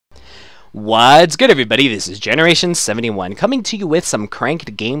What's good, everybody? This is Generation 71 coming to you with some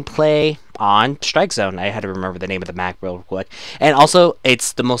cranked gameplay on StrikeZone. I had to remember the name of the map real quick. And also,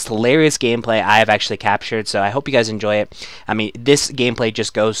 it's the most hilarious gameplay I have actually captured, so I hope you guys enjoy it. I mean, this gameplay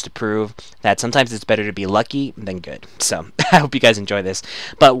just goes to prove that sometimes it's better to be lucky than good. So, I hope you guys enjoy this.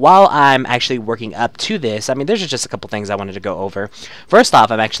 But while I'm actually working up to this, I mean, there's just a couple things I wanted to go over. First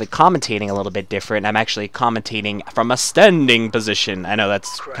off, I'm actually commentating a little bit different. I'm actually commentating from a standing position. I know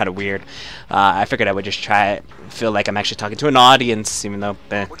that's kind of weird. I figured I would just try it. Feel like I'm actually talking to an audience, even though,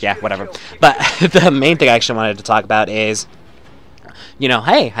 yeah, whatever. But the main thing I actually wanted to talk about is, you know,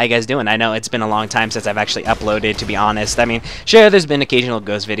 hey, how you guys doing? I know it's been a long time since I've actually uploaded, to be honest. I mean, sure, there's been occasional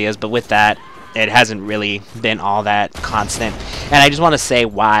ghost videos, but with that, it hasn't really been all that constant. And I just want to say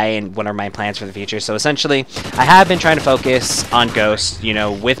why and what are my plans for the future. So essentially, I have been trying to focus on Ghost, you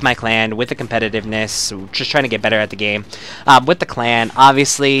know, with my clan, with the competitiveness, just trying to get better at the game. With the clan,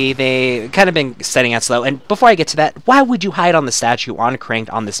 obviously, they kind of been setting out slow. And before I get to that, why would you hide on the statue on cranked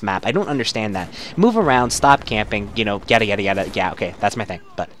on this map? I don't understand that. Move around, stop camping, you know, yada, yada, yada. Yeah, okay, that's my thing.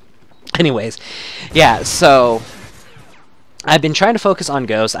 But anyways, yeah, so I've been trying to focus on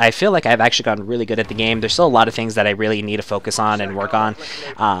Ghost. I feel like I've actually gotten really good at the game. There's still a lot of things that I really need to focus on and work on.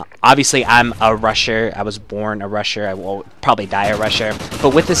 Obviously, I'm a rusher. I was born a rusher. I will probably die a rusher.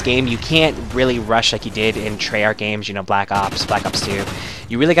 But with this game, you can't really rush like you did in Treyarch games, you know, Black Ops 2.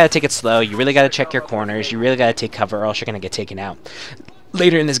 You really got to take it slow. You really got to check your corners. You really got to take cover or else you're going to get taken out.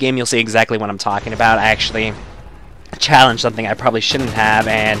 Later in this game, you'll see exactly what I'm talking about. I actually challenge something I probably shouldn't have,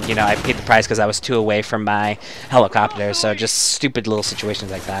 and you know, I paid the price because I was 2 away from my helicopter. So just stupid little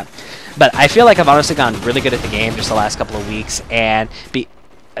situations like that. But I feel like I've honestly gotten really good at the game just the last couple of weeks, and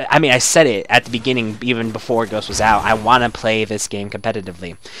I mean, I said it at the beginning, even before Ghost was out, I want to play this game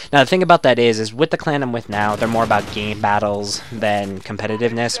competitively. Now, the thing about that is with the clan I'm with now, they're more about game battles than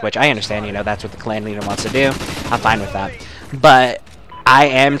competitiveness, which I understand, you know, that's what the clan leader wants to do. I'm fine with that. But I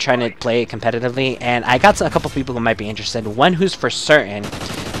am trying to play it competitively, and I got a couple people who might be interested. One who's for certain,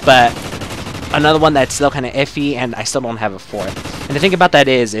 but another one that's still kind of iffy, and I still don't have a fourth. And the thing about that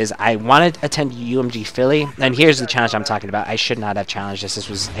is I want to attend UMG Philly, and here's the challenge I'm talking about. I should not have challenged this. This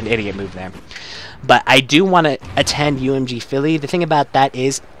was an idiot move there. But I do want to attend UMG Philly. The thing about that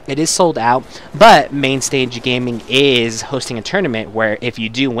is it is sold out, but Main Stage Gaming is hosting a tournament where if you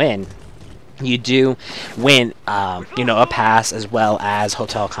do win, you do win, you know, a pass as well as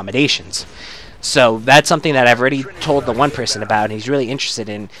hotel accommodations. So that's something that I've already told the one person about, and he's really interested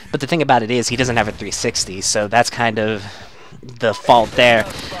in. But the thing about it is he doesn't have a 360, so that's kind of the fault there,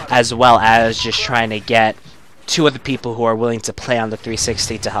 as well as just trying to get 2 other people who are willing to play on the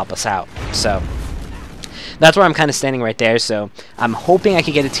 360 to help us out. So that's where I'm kind of standing right there. So I'm hoping I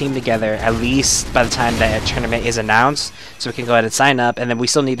can get a team together at least by the time that a tournament is announced, so we can go ahead and sign up. And then we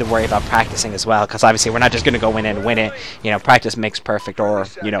still need to worry about practicing as well, because obviously we're not just going to go in and win it. You know, practice makes perfect, or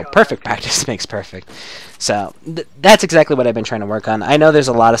you know, perfect practice makes perfect. So that's exactly what I've been trying to work on. I know there's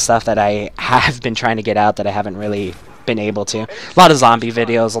a lot of stuff that I have been trying to get out that I haven't really been able to. A lot of zombie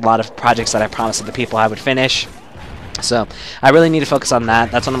videos, a lot of projects that I promised to the people I would finish. So I really need to focus on that.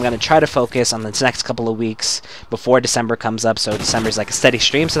 That's what I'm going to try to focus on the next couple of weeks before December comes up. So December is like a steady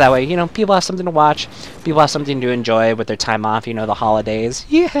stream, so that way, you know, people have something to watch, people have something to enjoy with their time off, you know, the holidays.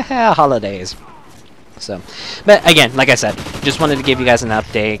 Yeah, holidays. So, but again, like I said, just wanted to give you guys an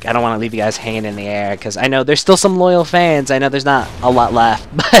update. I don't want to leave you guys hanging in the air, because I know there's still some loyal fans. I know there's not a lot left,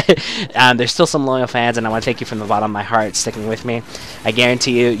 but there's still some loyal fans, and I want to thank you from the bottom of my heart sticking with me. I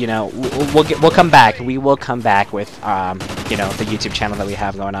guarantee you, you know, we'll come back. We will come back with, you know, the YouTube channel that we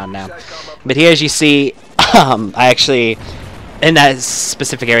have going on now. But here, as you see, I actually, in that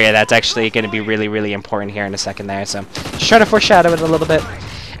specific area, that's actually going to be really, really important here in a second there. So just try to foreshadow it a little bit.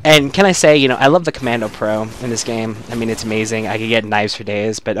 And can I say, you know, I love the Commando Pro in this game. I mean, it's amazing. I could get knives for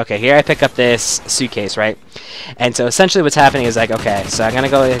days. But, okay, here I pick up this suitcase, right? And so essentially what's happening is like, okay, so I'm going to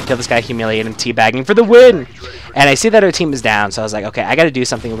go kill this guy, humiliate him, teabagging for the win. And I see that our team is down. So I was like, okay, I got to do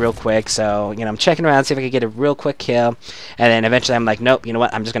something real quick. So, you know, I'm checking around, see if I can get a real quick kill. And then eventually I'm like, nope, you know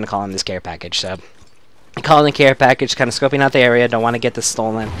what? I'm just going to call in this care package. So calling the care package, kind of scoping out the area, don't want to get this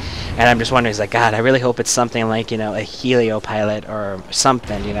stolen. And I'm just wondering, like, God, I really hope it's something like, you know, a Helio pilot or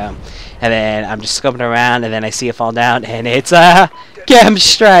something, you know. And then I'm just scoping around, and then I see it fall down, and it's a K.E.M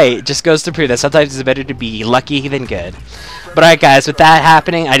strike. Just goes to prove that sometimes it's better to be lucky than good. But alright, guys, with that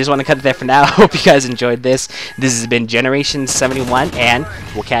happening, I just want to cut it there for now. I hope you guys enjoyed this. This has been Generation 71, and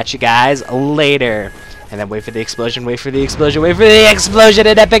we'll catch you guys later. And then wait for the explosion, wait for the explosion, wait for the explosion,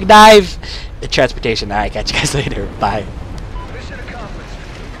 an epic dive! Transportation. Alright, catch you guys later. Bye.